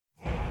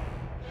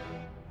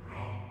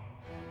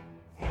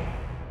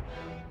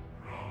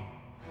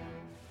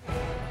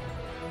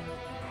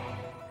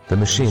The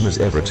machine is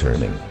ever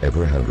turning,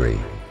 ever hungry.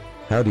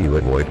 How do you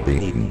avoid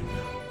being eaten?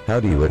 How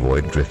do you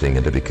avoid drifting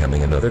into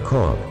becoming another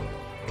cog?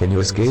 Can you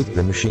escape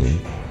the machine?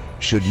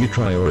 Should you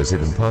try, or is it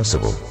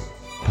impossible?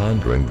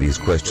 Pondering these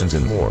questions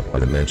and more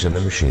on the Mention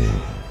the Machine.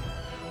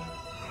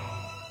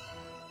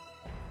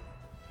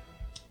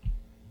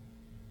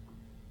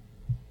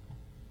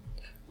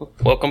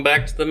 Welcome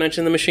back to the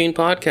Mention the Machine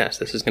podcast.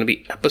 This is going to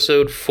be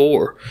episode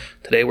 4.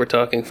 Today we're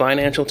talking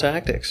financial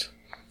tactics.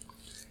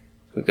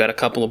 We've got a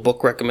couple of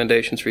book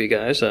recommendations for you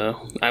guys.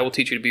 I Will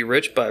Teach You to Be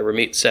Rich by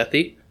Ramit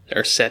Sethi,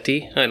 or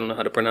Sethi. I don't know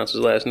how to pronounce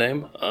his last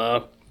name.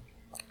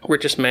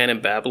 Richest Man in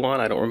Babylon.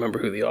 I don't remember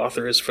who the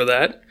author is for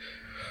that.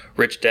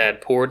 Rich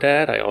Dad, Poor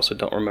Dad. I also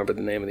don't remember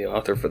the name of the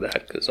author for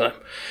that because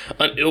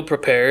I'm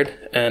ill-prepared.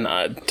 And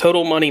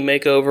Total Money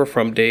Makeover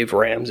from Dave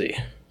Ramsey.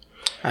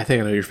 I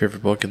think I know your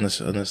favorite book on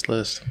this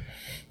list.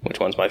 Which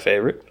one's my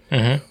favorite?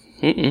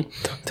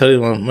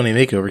 Total Money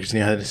Makeover, because you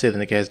know how to say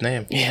the guy's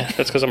name. Yeah,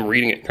 that's because I'm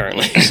reading it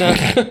currently. So.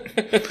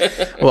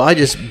 Well, I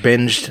just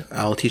binged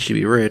I'll Teach You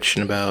to Be Rich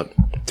in about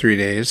 3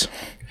 days.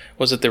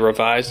 Was it the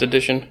revised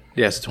edition?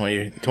 Yes, the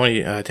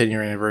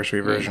 10-year anniversary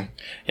version.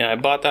 Yeah, I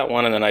bought that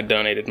one, and then I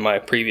donated my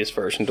previous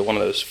version to one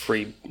of those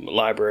free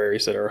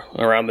libraries that are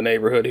around the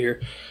neighborhood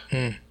here.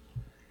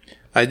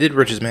 I did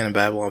Richest Man in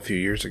Babylon a few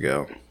years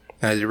ago.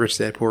 I did Rich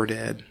Dad, Poor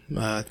Dad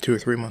 2 or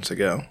 3 months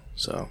ago.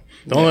 So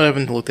the only one I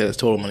haven't looked at is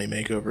Total Money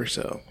Makeover.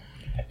 So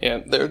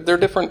yeah, they're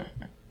different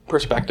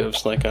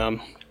perspectives. Like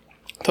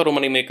Total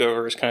Money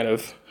Makeover is kind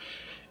of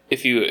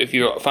if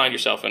you find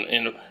yourself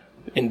in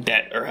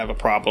debt or have a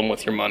problem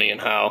with your money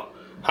and how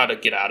to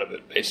get out of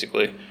it,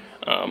 basically.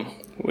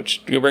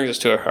 Which brings us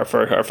to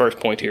our first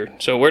point here.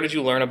 So where did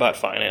you learn about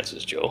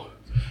finances, Joel?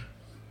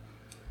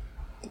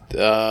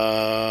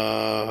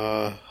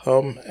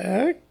 Home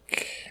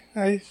ec,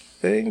 I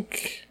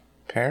think.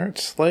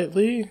 Parents,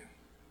 slightly.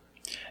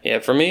 Yeah,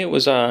 for me it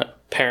was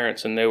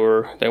parents, and they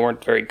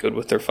weren't very good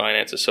with their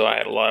finances, so I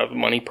had a lot of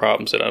money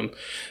problems that I'm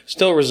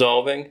still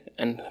resolving,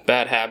 and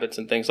bad habits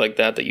and things like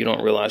that you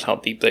don't realize how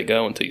deep they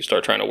go until you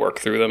start trying to work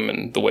through them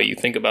and the way you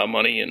think about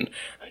money, and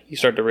you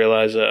start to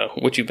realize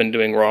what you've been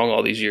doing wrong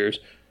all these years.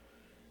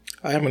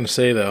 I am going to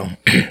say, though,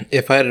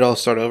 if I had it all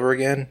start over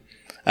again,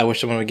 I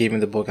wish someone would give me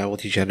the book I Will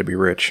Teach You How to Be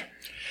Rich.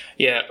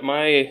 Yeah,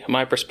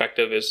 my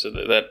perspective is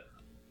that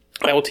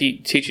I Will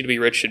Teach You to Be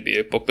Rich should be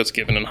a book that's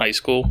given in high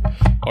school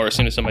or as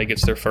soon as somebody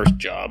gets their first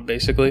job,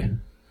 basically.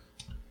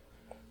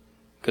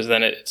 Because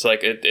then it's like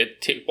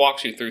it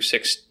walks you through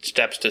 6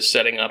 steps to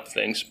setting up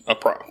things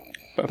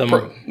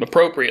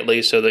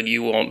appropriately so that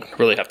you won't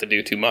really have to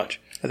do too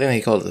much. I think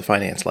he called it the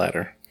finance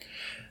ladder.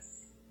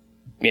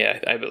 Yeah,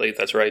 I believe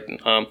that's right.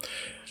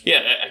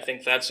 Yeah, I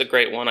think that's a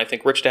great one. I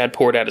think Rich Dad,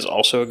 Poor Dad is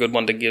also a good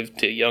one to give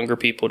to younger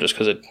people just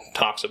because it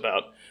talks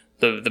about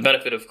the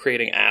benefit of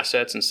creating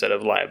assets instead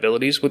of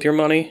liabilities with your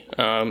money.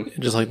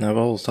 Just like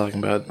Naval was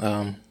talking about.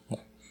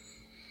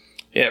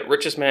 Yeah,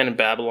 Richest Man in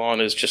Babylon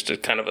is just a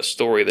kind of a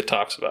story that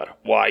talks about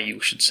why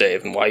you should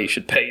save and why you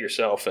should pay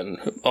yourself and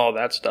all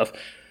that stuff.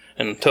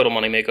 And Total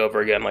Money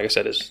Makeover, again, like I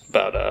said, is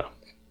about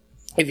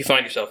if you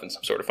find yourself in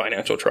some sort of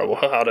financial trouble,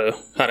 how to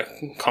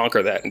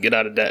conquer that and get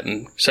out of debt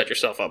and set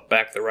yourself up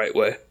back the right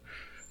way.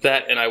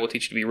 That and I Will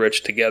Teach You to Be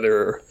Rich together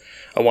are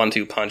a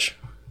 1-2 punch.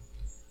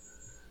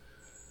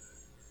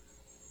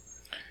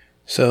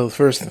 So the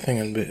first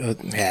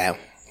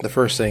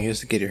thing is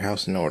to get your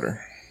house in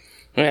order.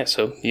 Yeah,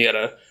 so you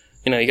gotta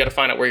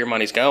find out where your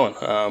money's going.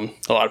 A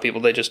lot of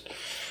people, they just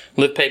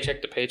live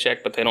paycheck to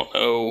paycheck, but they don't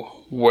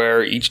know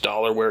where each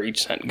dollar, where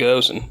each cent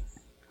goes, and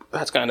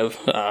that's kind of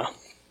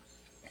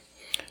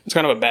it's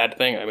kind of a bad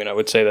thing. I mean, I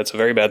would say that's a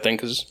very bad thing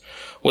because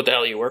what the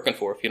hell are you working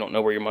for if you don't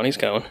know where your money's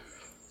going?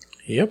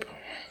 Yep.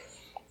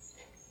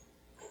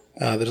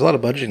 There's a lot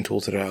of budgeting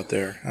tools that are out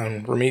there.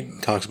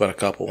 Ramit talks about a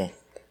couple.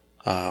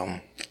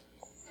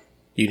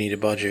 You Need a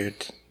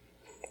Budget.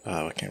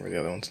 I can't remember the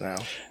other ones now.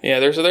 Yeah,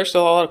 there's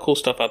still a lot of cool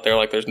stuff out there.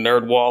 Like there's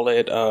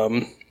NerdWallet.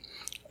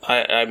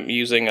 I'm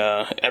using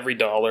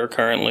EveryDollar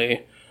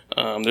currently.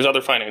 There's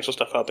other financial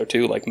stuff out there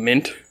too, like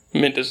Mint.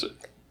 Mint is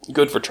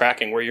good for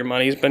tracking where your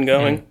money's been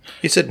going.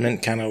 You said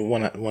Mint kind of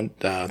went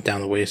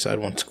down the wayside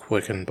once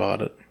Quicken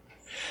bought it.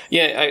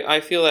 Yeah, I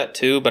feel that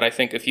too, but I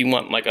think if you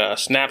want like a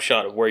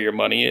snapshot of where your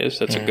money is,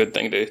 that's a good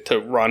thing to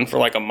run for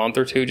like a month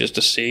or two just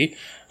to see.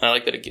 I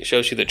like that it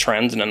shows you the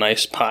trends in a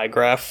nice pie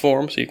graph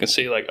form, so you can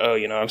see like, oh,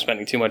 I'm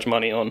spending too much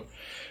money on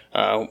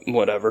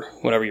whatever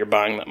you're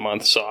buying that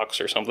month, socks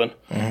or something.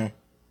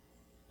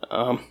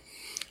 But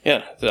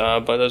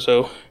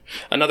so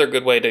another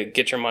good way to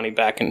get your money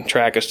back in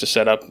track is to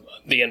set up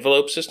the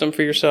envelope system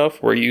for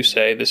yourself, where you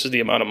say, this is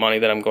the amount of money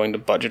that I'm going to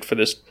budget for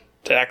this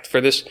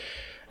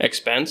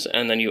expense,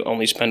 and then you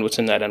only spend what's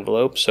in that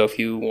envelope. So if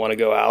you want to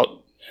go out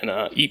and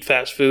eat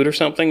fast food or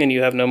something, and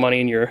you have no money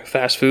in your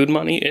fast food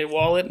money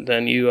wallet,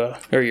 then you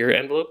or your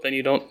envelope, then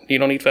you don't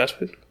eat fast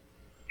food.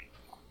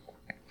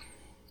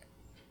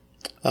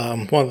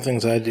 One of the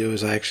things I do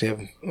is I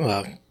actually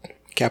have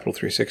Capital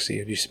 360.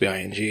 It used to be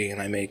ING,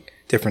 and I make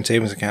different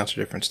savings accounts for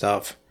different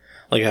stuff.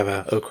 Like I have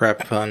a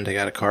OCRAP fund, I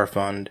got a car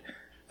fund,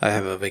 I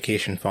have a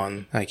vacation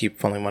fund. I keep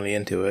funneling money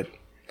into it.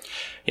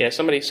 Yeah,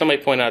 somebody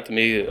pointed out to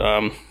me,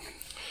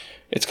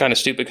 it's kind of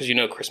stupid because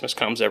Christmas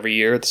comes every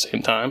year at the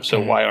same time. So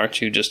why aren't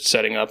you just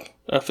setting up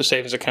a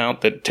savings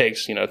account that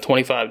takes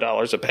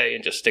 $25 a pay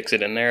and just sticks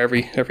it in there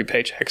every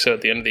paycheck? So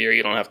at the end of the year,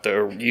 you don't have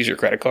to use your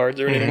credit cards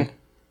or anything.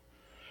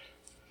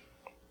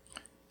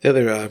 The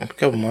other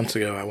couple months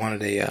ago, I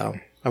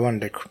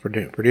wanted a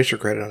producer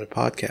credit on a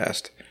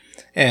podcast,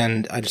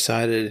 and I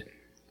decided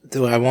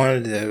that I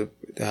wanted to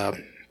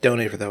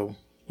donate for the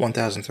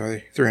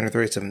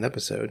 1,337th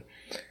episode.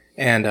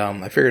 And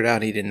I figured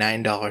out I needed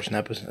 $9 an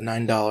episode,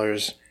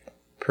 $9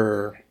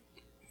 per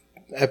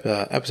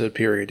episode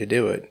period to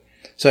do it.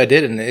 So I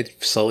did, and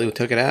it slowly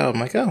took it out.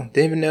 I'm like, oh,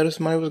 didn't even notice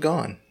money was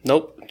gone.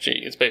 Nope.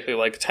 Gee, it's basically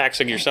like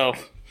taxing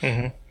yourself.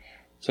 Mm-hmm.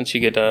 Since you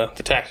get the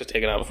taxes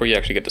taken out before you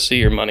actually get to see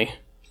your money.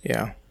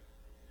 Yeah.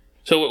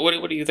 So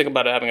what do you think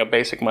about having a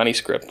basic money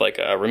script? Like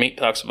Ramit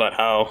talks about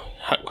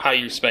how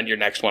you spend your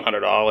next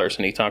 $100,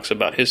 and he talks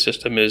about his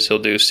system is he'll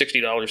do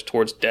 $60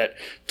 towards debt,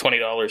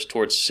 $20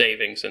 towards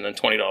savings, and then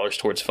 $20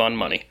 towards fund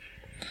money.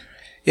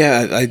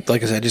 Yeah,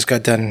 like I said, I just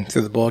got done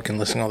through the book and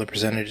listing all the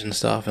percentage and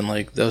stuff, and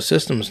like those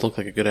systems look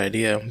like a good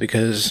idea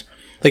because,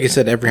 like I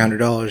said, every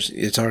 $100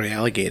 it's already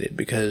allocated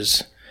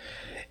because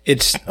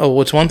it's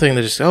one thing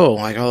to just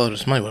like all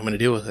this money, what am I going to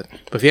do with it?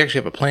 But if you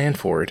actually have a plan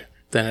for it,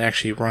 then it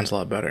actually runs a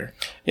lot better.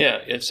 Yeah,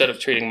 instead of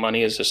treating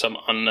money as just some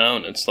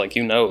unknown, it's like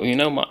I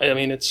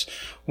mean, it's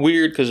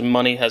weird because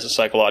money has a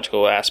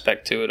psychological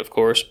aspect to it, of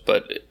course,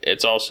 but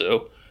it's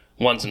also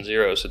ones and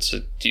zeros.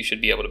 You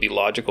should be able to be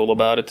logical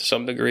about it to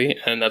some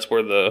degree, and that's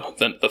where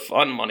the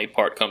fun money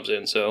part comes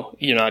in. So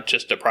you're not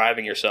just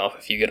depriving yourself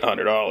if you get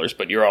 $100,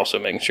 but you're also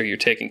making sure you're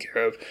taking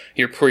care of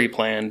your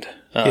pre-planned.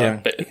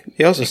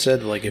 He also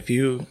said like if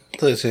you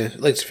let's say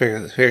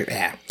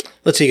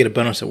you get a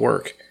bonus at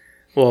work,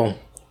 well,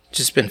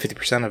 just spend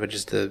 50% of it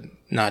just to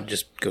not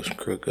just go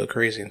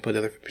crazy and put the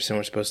other 50% where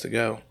it's supposed to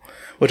go,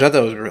 which I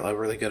thought was a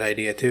really good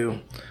idea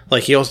too.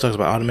 Like he also talks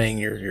about automating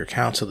your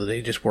accounts so that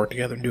they just work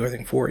together and do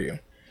everything for you.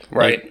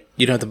 Right. Like,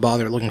 you don't have to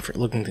bother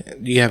looking.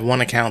 You have one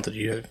account that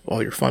you have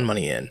all your fund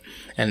money in,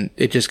 and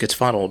it just gets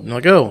funneled. And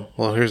like, oh,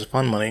 well, here's the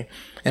fund money,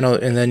 and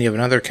then you have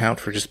another account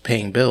for just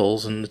paying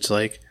bills, and it's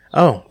like,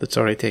 oh, that's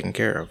already taken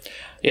care of.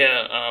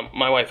 Yeah,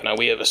 my wife and I,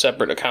 we have a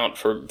separate account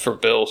for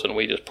bills, and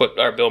we just put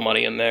our bill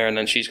money in there, and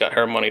then she's got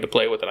her money to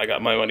play with, and I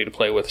got my money to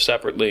play with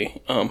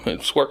separately.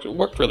 It's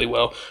worked really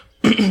well.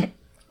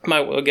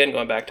 Again,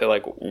 going back to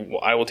like,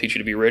 I Will Teach You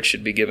to Be Rich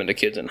should be given to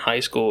kids in high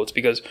school. It's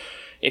because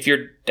if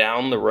you're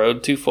down the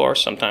road too far,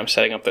 sometimes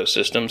setting up those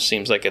systems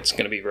seems like it's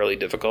going to be really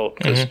difficult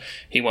because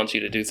he wants you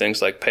to do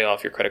things like pay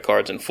off your credit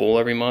cards in full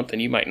every month,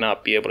 and you might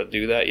not be able to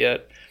do that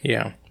yet.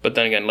 Yeah. But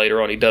then again,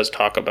 later on, he does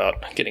talk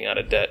about getting out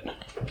of debt,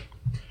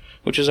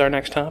 which is our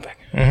next topic.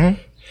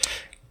 Mm-hmm.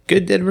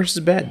 Good debt versus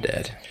bad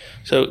debt.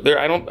 So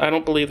I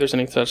don't believe there's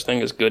any such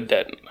thing as good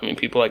debt. I mean,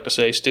 people like to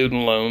say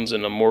student loans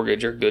and a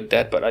mortgage are good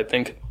debt, but I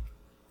think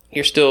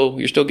you're still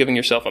giving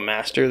yourself a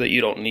master that you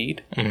don't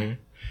need. Mm-hmm.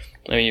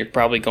 I mean, you're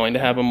probably going to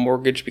have a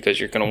mortgage because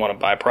you're going to want to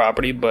buy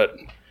property, but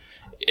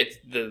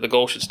the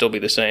goal should still be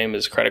the same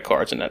as credit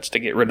cards, and that's to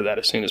get rid of that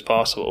as soon as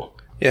possible.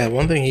 Yeah,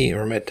 one thing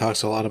Ramit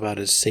talks a lot about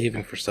is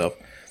saving for stuff.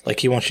 Like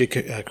he wants you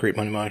to create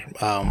money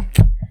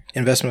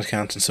investment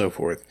accounts and so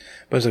forth.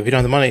 But so if you don't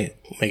have the money,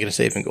 make it a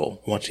saving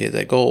goal. Once you hit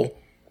that goal,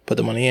 put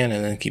the money in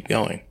and then keep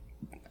going.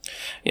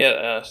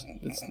 Yeah,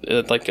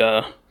 it's like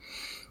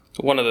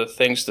one of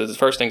the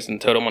first things in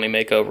Total Money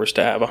Makeover is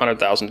to have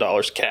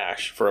 $100,000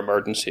 cash for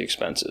emergency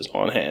expenses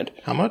on hand.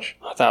 How much?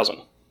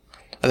 $1,000.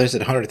 I thought you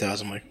said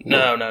 100,000. Like,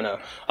 no.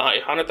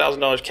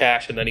 $100,000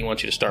 cash, and then he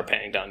wants you to start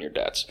paying down your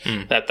debts.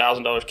 That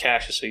 $1,000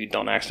 cash is so you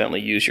don't accidentally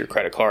use your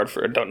credit card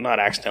not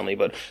accidentally,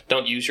 but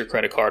don't use your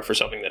credit card for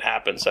something that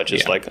happens, such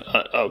as like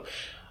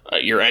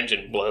your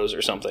engine blows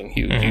or something.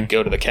 You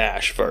go to the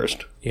cash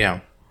first. Yeah,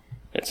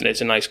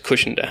 it's a nice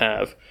cushion to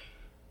have.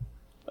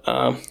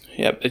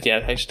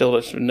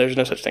 There's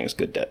no such thing as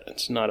good debt.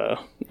 It's not I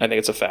think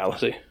it's a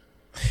fallacy.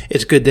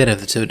 It's good debt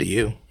if it's owed to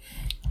you.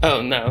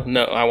 Oh,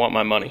 no, I want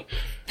my money.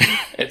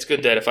 It's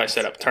good debt if I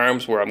set up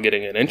terms where I'm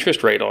getting an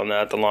interest rate on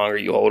that the longer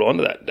you hold on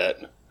to that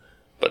debt.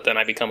 But then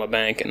I become a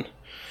bank, and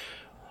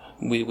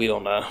we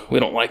don't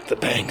like the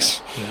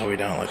banks. No, we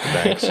don't like the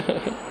banks.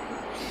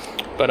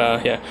 But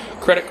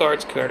credit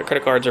cards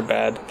are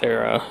bad.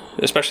 They're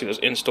especially those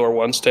in-store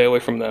ones. Stay away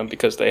from them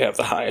because they have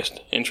the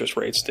highest interest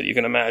rates that you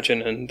can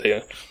imagine, and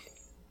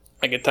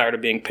I get tired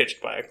of being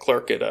pitched by a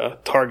clerk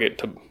at Target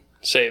to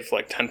save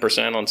like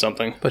 10% on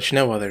something. But you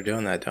know why they're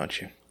doing that, don't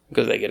you?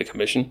 Because they get a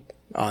commission.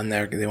 On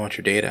there, they want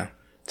your data.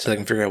 so they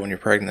can figure out when you're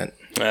pregnant.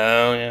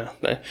 Oh, yeah.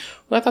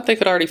 I thought they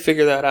could already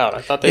figure that out.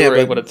 I thought they were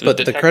able to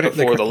detect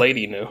before the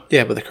lady knew.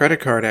 Yeah, but the credit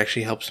card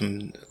actually helps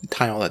them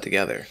tie all that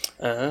together.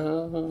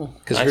 Oh,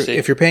 Because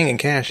if you're paying in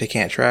cash, they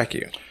can't track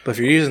you. But if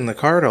you're using the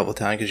card all the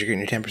time because you're getting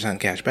your 10%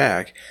 cash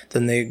back,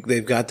 then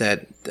they've got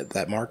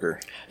that marker.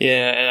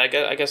 Yeah, and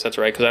I guess that's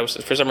right, because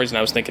for some reason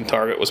I was thinking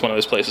Target was one of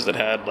those places that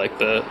had like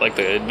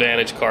the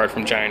Advantage card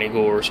from Giant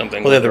Eagle or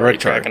something. Well, they have the red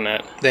card. Tracking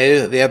that.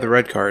 They have the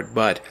red card,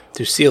 but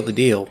to seal the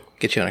deal,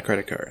 get you on a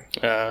credit card.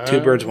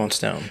 2 birds, 1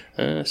 stone.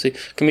 See,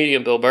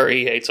 comedian Bill Burr,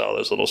 he hates all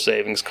those little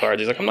savings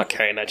cards. He's like, I'm not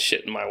carrying that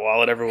shit in my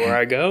wallet everywhere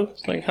I go.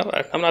 It's like,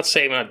 I'm not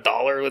saving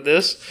 $1 with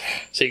this,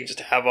 so you can just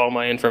have all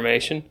my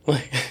information.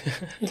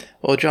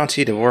 Well, John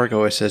C. Dvorak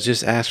always says,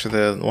 just ask for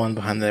the one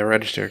behind the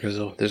register, because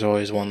there's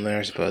always one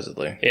there,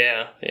 supposedly.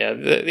 Yeah.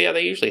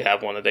 They usually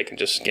have one that they can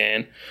just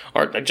scan,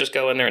 or just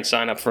go in there and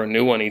sign up for a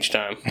new one each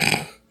time.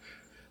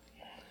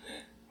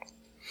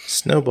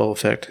 Snowball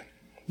effect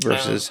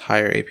versus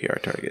higher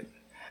APR target.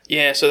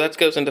 Yeah, so that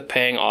goes into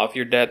paying off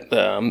your debt.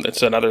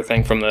 It's another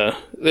thing from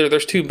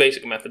there's 2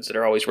 basic methods that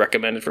are always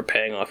recommended for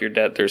paying off your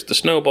debt. There's the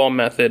snowball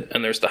method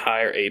and there's the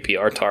higher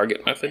APR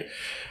target method.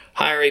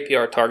 Higher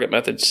APR target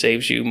method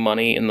saves you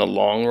money in the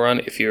long run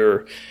if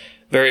you're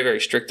very, very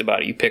strict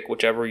about it. You pick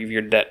whichever of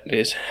your debt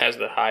has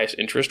the highest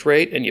interest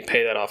rate and you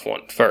pay that off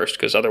one first,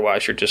 because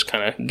otherwise you're just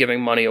kind of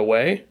giving money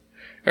away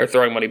or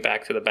throwing money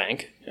back to the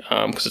bank,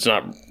 because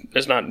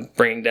it's not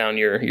bringing down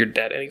your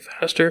debt any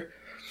faster.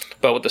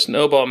 But with the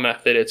snowball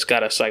method, it's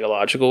got a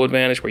psychological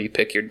advantage where you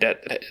pick your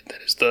debt that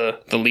is the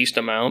least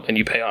amount and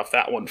you pay off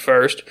that one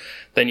first.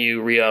 Then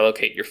you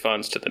reallocate your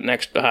funds to the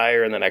next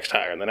higher and the next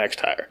higher and the next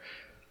higher.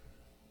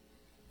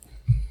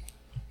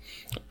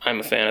 I'm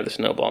a fan of the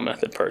snowball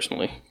method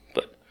personally,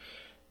 but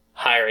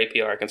higher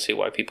APR, I can see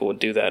why people would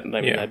do that.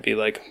 I mean, I'd be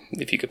like,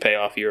 if you could pay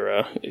off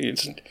your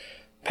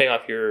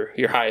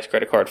highest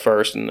credit card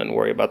first and then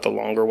worry about the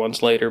longer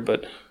ones later,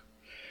 but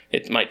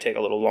it might take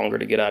a little longer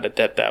to get out of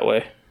debt that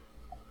way.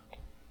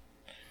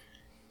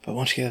 But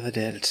once you get out of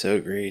the debt, it's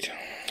so great.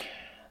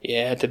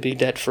 Yeah, to be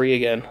debt-free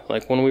again.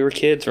 Like when we were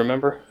kids,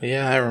 remember?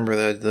 Yeah, I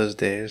remember those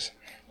days.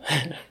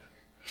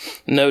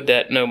 No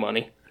debt, no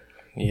money.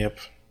 Yep.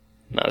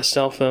 Not a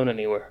cell phone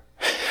anywhere.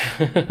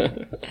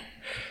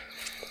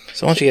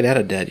 So once you get out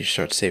of debt, you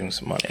start saving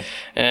some money.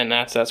 And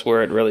that's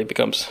where it really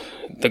becomes...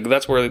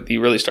 That's where you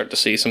really start to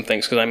see some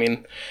things. Because, I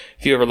mean,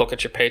 if you ever look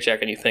at your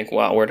paycheck and you think,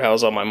 wow, where the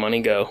hell's all my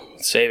money go?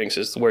 Savings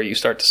is where you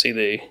start to see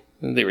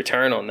the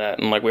return on that.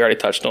 And like we already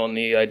touched on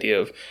the idea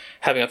of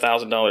having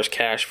 $1,000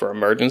 cash for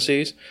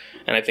emergencies.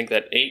 And I think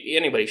that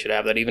anybody should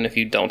have that, even if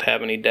you don't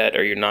have any debt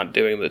or you're not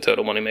doing the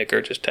total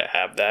moneymaker, just to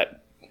have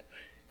that.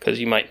 Because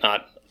you might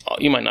not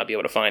be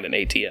able to find an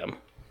ATM.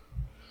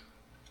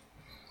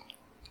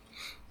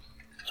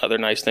 Other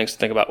nice things to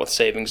think about with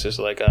savings is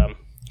like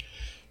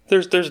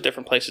there's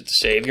different places to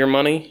save your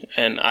money,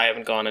 and I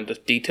haven't gone into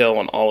detail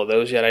on all of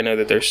those yet. I know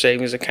that there's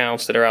savings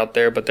accounts that are out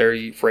there, but their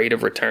rate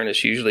of return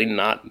is usually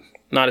not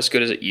as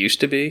good as it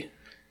used to be.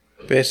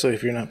 Basically,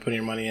 if you're not putting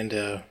your money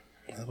into,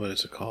 what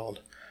is it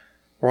called?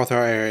 Roth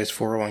IRAs,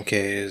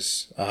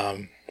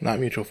 401ks, not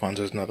mutual funds,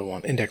 there's another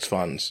one, index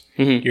funds.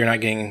 Mm-hmm. You're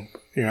not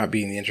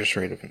beating the interest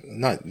rate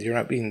you're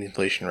not beating the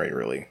inflation rate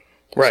really.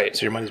 Right.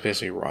 So your money's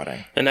basically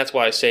rotting. And that's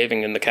why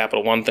saving in the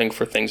Capital One thing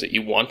for things that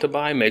you want to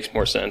buy makes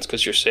more sense,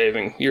 because your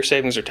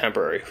savings are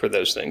temporary for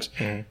those things.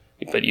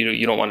 Mm-hmm. But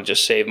you don't want to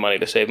just save money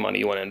to save money.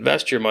 You want to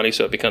invest your money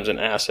so it becomes an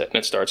asset and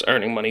it starts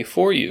earning money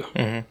for you.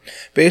 Mm-hmm.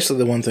 Basically,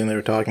 the one thing they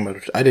were talking about,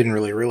 which I didn't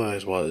really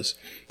realize, was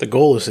the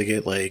goal is to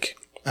get like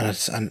a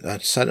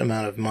set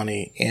amount of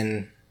money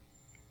in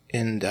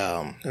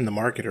the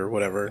market or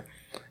whatever,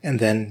 and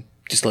then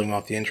just living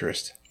off the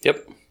interest.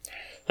 Yep.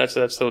 That's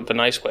the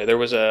nice way. There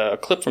was a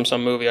clip from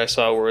some movie I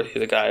saw where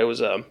the guy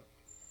was,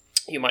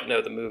 you might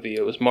know the movie.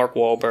 It was Mark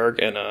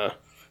Wahlberg and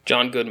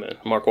John Goodman.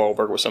 Mark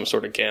Wahlberg was some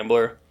sort of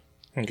gambler.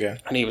 Okay.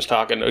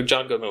 And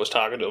John Goodman was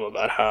talking to him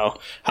about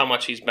how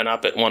much he's been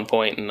up at one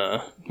point, and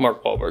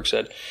Mark Wahlberg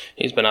said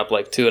he's been up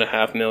like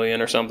 $2.5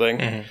 million or something,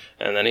 mm-hmm.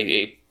 and then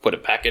he put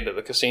it back into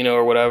the casino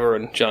or whatever,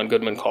 and John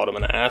Goodman called him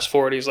an ass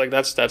for it. He's like,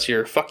 that's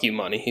your fuck you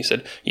money. He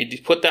said, you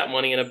put that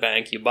money in a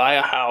bank, you buy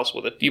a house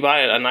you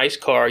buy a nice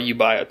car, you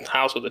buy a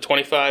house with a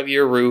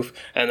 25-year roof,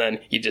 and then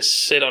you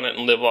just sit on it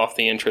and live off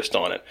the interest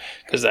on it,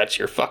 because that's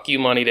your fuck you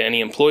money to any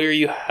employer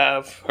you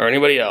have or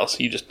anybody else.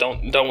 You just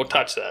don't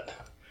touch that.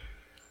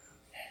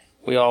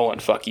 We all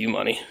want fuck you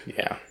money.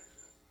 Yeah.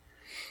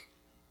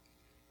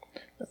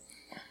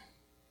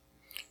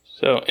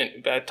 So,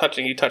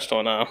 you touched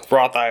on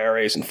Roth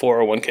IRAs and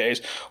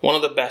 401ks. One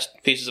of the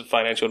best pieces of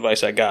financial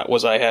advice I got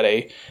was I had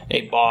a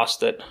boss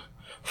that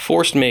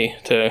forced me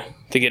to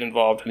get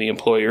involved in the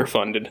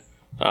employer-funded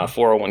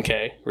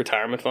 401k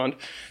retirement fund.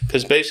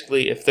 Because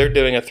basically, if they're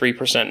doing a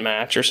 3%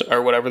 match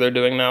or whatever they're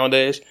doing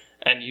nowadays,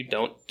 and you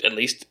don't at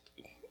least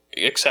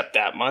accept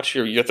that much,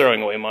 you're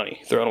throwing away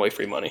money, throwing away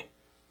free money.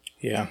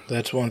 Yeah,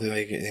 that's one thing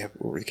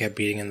they kept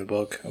beating in the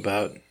book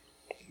about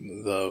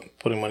the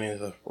putting money into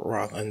the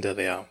Roth, into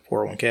the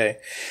 401k.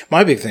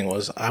 My big thing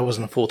was I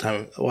wasn't a full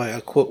time.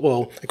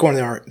 According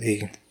to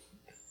the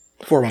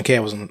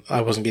 401k,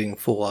 I wasn't getting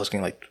full. I was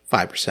getting like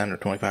 5% or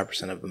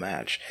 25% of the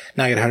match.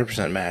 Now I get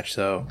 100% match.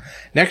 So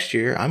next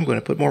year I'm going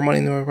to put more money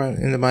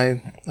into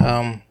my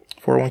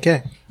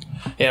 401k.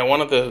 Yeah,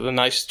 one of the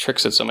nice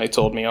tricks that somebody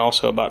told me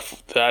also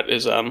about that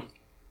is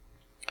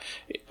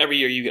every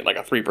year you get like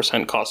a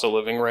 3% cost of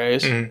living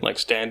raise, like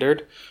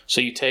standard.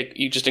 So you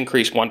just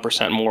increase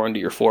 1% more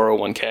into your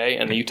 401k,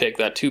 and then you take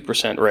that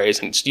 2% raise,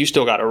 and you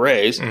still got a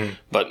raise,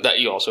 but that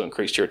you also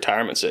increased your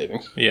retirement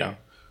savings. Yeah.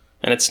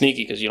 And it's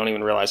sneaky because you don't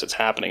even realize it's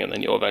happening, and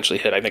then you'll eventually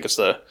hit, I think it's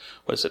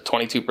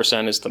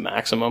 22% is the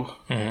maximum.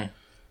 At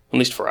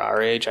least for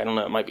our age. I don't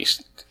know, it might be,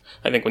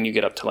 I think when you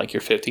get up to like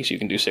your 50s, you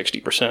can do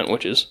 60%,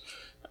 which is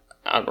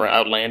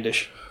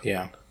outlandish.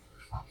 Yeah.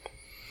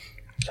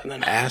 And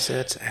then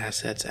assets.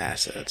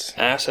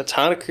 Assets.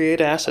 How to create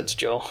assets,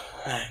 Joel.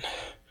 Man.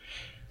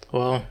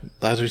 Well,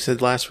 as we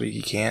said last week,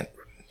 you can't.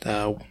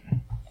 I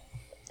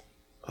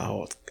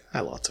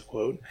lost a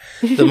quote.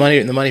 The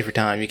money for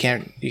time. You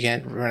can't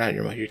run out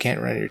your money. You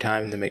can't run out your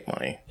time to make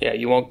money. Yeah,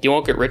 you won't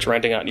get rich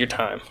renting out your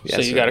time. Yes,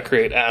 so you got to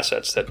create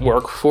assets that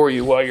work for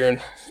you while you're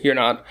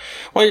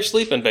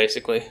sleeping.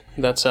 Basically,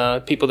 that's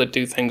people that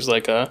do things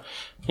like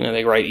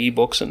they write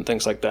ebooks and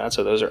things like that.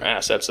 So those are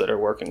assets that are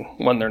working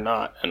when they're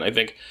not. And I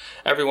think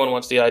everyone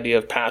wants the idea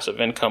of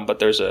passive income, but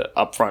there's a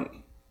upfront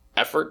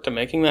effort to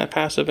making that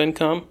passive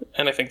income.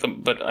 And I think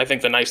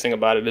the nice thing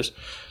about it is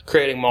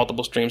creating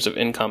multiple streams of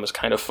income is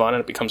kind of fun,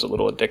 and it becomes a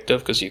little addictive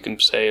because you can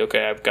say,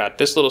 okay, I've got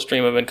this little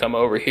stream of income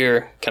over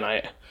here. Can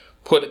I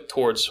put it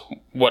towards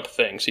what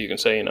thing? So you can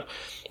say,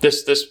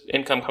 this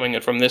income coming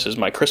in from this is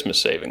my Christmas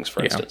savings,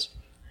 for instance.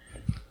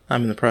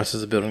 I'm in the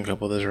process of building a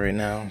couple of those right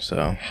now,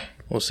 so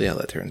we'll see how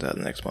that turns out in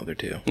the next month or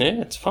two.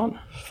 Yeah, it's fun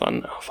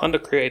to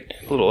create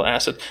little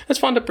assets. It's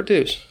fun to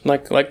produce.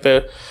 Like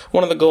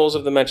one of the goals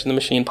of the Mention the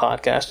Machine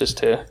podcast is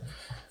to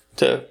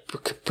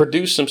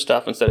produce some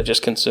stuff instead of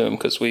just consume,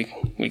 because we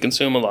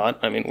consume a lot.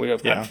 I mean,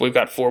 we've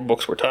got 4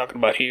 books we're talking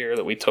about here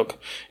that we took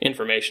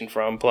information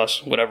from,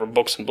 plus whatever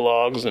books and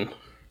blogs and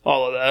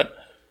all of that.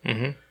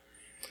 Mm-hmm.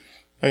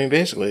 I mean,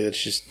 basically,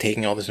 it's just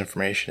taking all this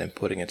information and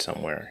putting it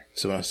somewhere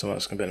so someone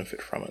else can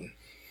benefit from it.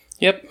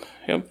 Yep.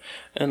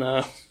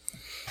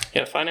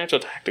 And financial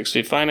tactics.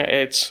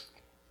 It's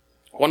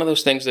one of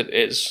those things that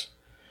is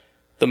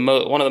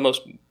one of the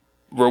most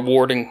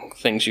rewarding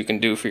things you can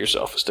do for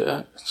yourself is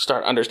to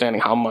start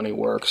understanding how money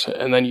works,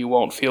 and then you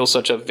won't feel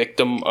such a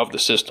victim of the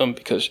system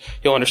because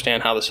you'll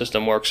understand how the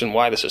system works and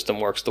why the system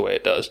works the way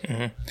it does.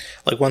 Mm-hmm.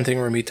 Like one thing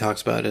Remy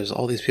talks about is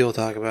all these people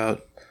talk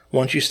about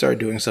once you start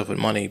doing stuff with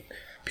money,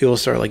 people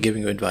start like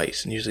giving you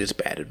advice, and usually it's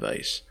bad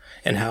advice.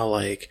 And how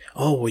like,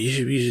 oh, well, you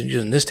should be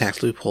using this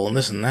tax loophole and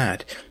this and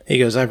that. He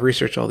goes, I've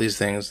researched all these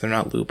things. They're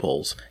not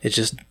loopholes. It's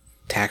just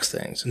tax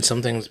things. And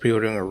some things people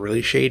are doing are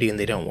really shady and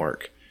they don't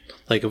work.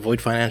 Like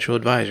avoid financial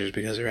advisors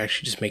because they're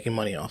actually just making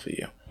money off of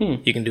you.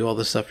 You can do all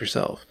this stuff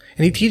yourself.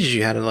 And he teaches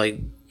you how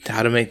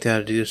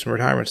to do some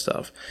retirement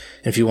stuff.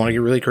 And if you want to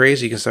get really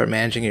crazy, you can start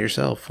managing it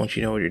yourself once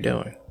you know what you're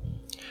doing.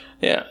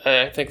 Yeah,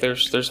 I think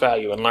there's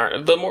value in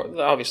learning. The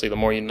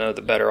more you know,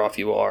 the better off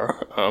you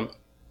are.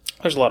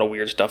 There's a lot of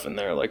weird stuff in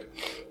there. Like,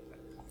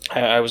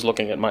 I was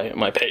looking at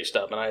my pay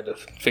stub, and I had to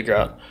figure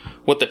out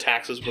what the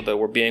taxes that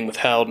were being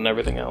withheld and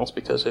everything else,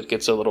 because it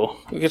gets a little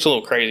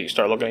crazy. You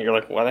start looking at it, you're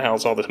like, why the hell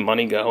is all this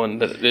money going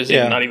that is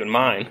not even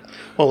mine?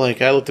 Well,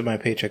 like, I looked at my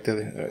paycheck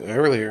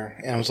earlier,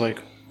 and I was like,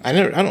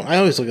 I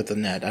always look at the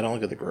net. I don't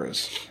look at the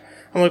gross.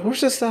 I'm like,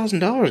 where's this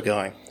 $1,000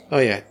 going? Oh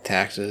yeah,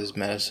 taxes,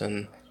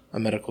 medicine,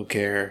 medical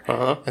care,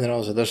 and then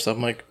all this other stuff.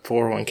 I'm like,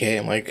 401k.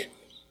 I'm like,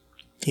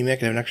 you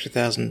make an extra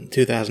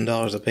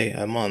 $2,000 to pay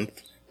a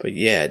month, but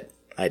yet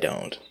I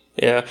don't.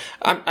 Yeah,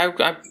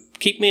 I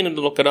keep meaning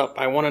to look it up.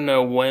 I want to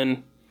know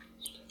when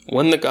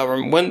the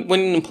government,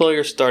 when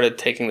employers started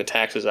taking the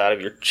taxes out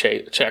of your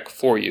check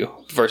for you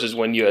versus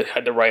when you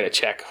had to write a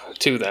check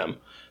to them,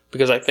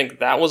 because I think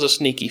that was a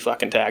sneaky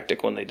fucking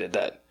tactic when they did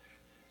that.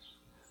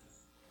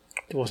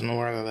 I wasn't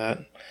aware of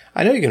that.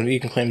 I know you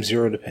can claim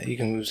zero to pay. You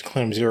can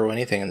claim zero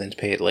anything and then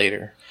pay it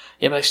later.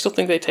 Yeah, but I still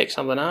think they take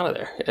something out of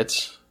there.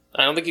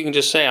 I don't think you can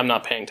just say I'm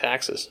not paying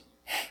taxes,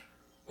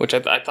 which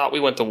I thought we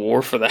went to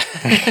war for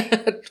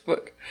that. Well,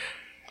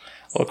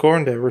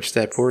 according to Rich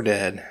Dad Poor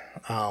Dad,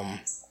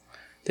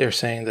 they're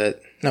saying that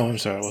no, I'm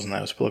sorry, it wasn't that.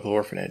 It was Political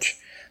Orphanage.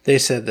 They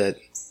said that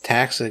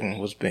taxing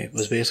was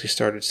basically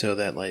started so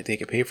that like they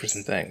could pay for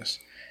some things,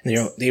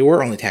 and they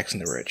were only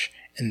taxing the rich,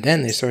 and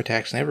then they started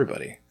taxing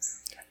everybody,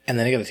 and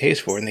then they got a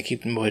taste for it, and they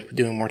keep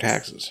doing more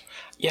taxes.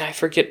 Yeah, I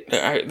forget.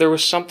 There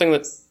was something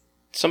that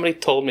somebody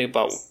told me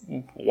about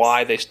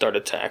why they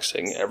started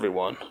taxing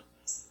everyone,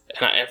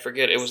 and I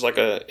forget. It was like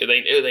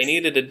they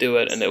needed to do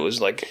it, and it was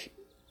like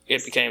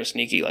it became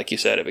sneaky, like you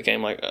said. It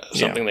became like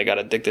something they got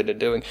addicted to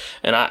doing,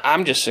 and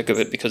I'm just sick of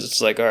it because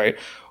it's like, all right,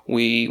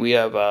 we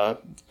have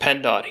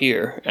PennDOT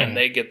here, and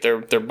they get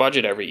their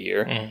budget every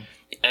year,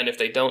 And if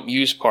they don't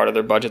use part of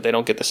their budget, they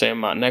don't get the same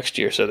amount next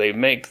year. So they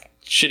make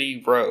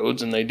shitty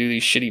roads and they do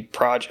these shitty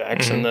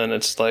projects, and then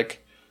it's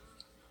like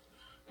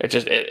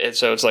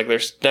so it's like they're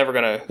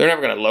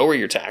never gonna lower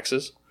your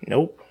taxes.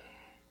 Nope.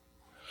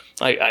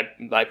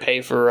 I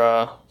pay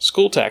for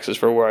school taxes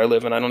for where I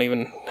live, and I don't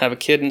even have a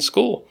kid in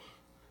school.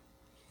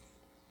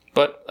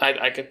 But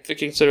I could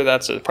consider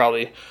that's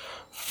probably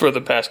for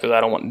the best, because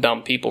I don't want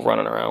dumb people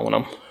running around when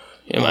I'm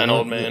an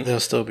old man. They'll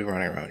still be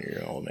running around when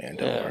you're an old man.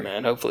 Don't worry.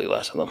 Man. Hopefully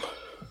less of them.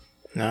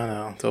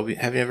 No. They'll be.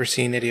 Have you ever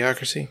seen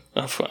Idiocracy?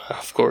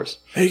 Of course.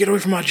 Hey, get away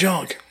from my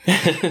junk.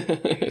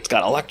 It's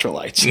got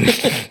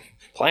electrolytes.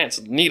 Plants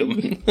need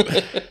them.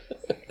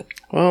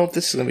 Well,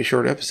 this is going to be a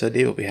short episode.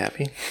 Dave will be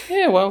happy.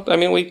 Yeah, well, I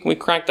mean, we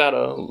cranked out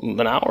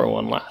an hour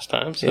one last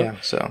time. So. Yeah,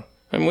 so.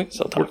 I mean, we can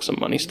still talk some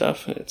money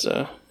stuff. It's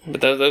but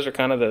those are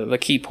kind of the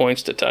key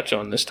points to touch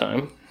on this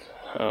time.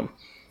 I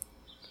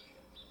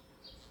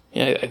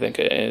think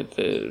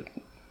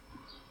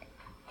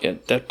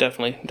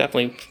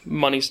definitely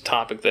money's a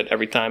topic that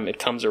every time it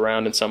comes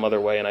around in some other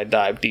way and I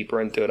dive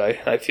deeper into it,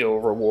 I feel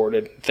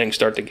rewarded. Things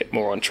start to get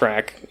more on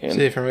track. And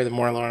see, for me, the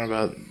more I learn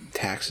about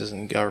taxes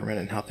and government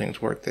and how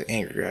things work, the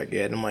angrier I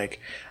get. I'm like,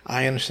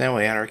 I understand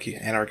why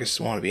anarchists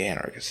want to be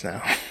anarchists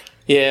now.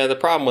 Yeah, the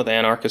problem with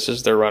anarchists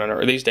is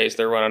these days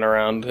they're running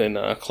around in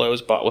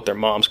clothes bought with their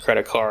mom's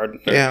credit card.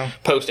 They're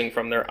posting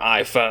from their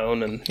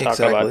iPhone and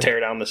talking about tear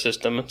down the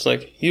system. It's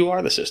like, you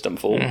are the system,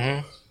 fool.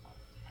 Mm-hmm.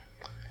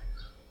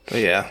 But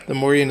yeah, the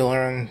more you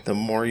learn, the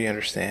more you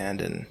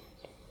understand, and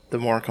the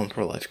more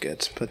comfortable life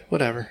gets. But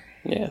whatever.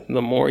 Yeah,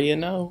 the more you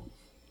know.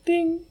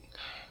 Ding.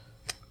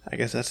 I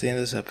guess that's the end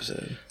of this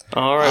episode.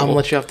 All right. I'm gonna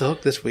let you off the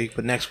hook this week,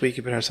 but next week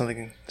you better have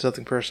something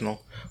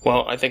personal.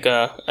 Well, I think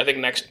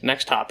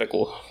next topic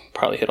we'll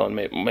probably hit on.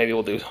 Maybe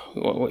we'll do.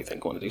 What do you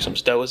think? Want to do some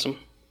stoicism?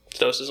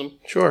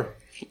 Sure.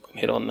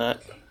 Hit on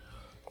that.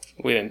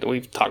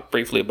 We've talked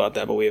briefly about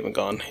that, but we haven't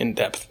gone in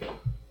depth.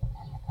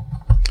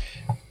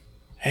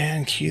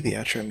 And cue the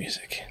outro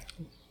music.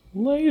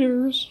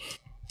 Laters.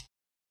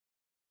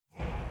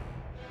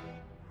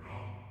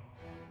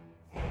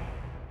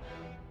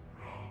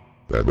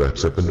 That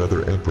wraps up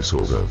another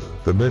episode of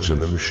The Mention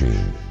the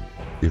Machine.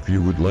 If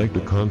you would like to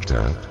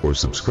contact or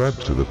subscribe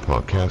to the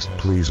podcast,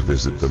 please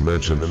visit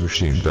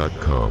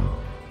thementionthemachine.com.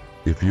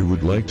 If you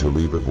would like to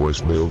leave a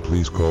voicemail,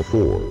 please call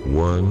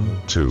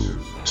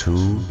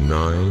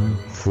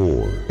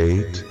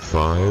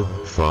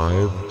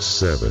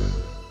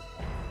 412-294-8557.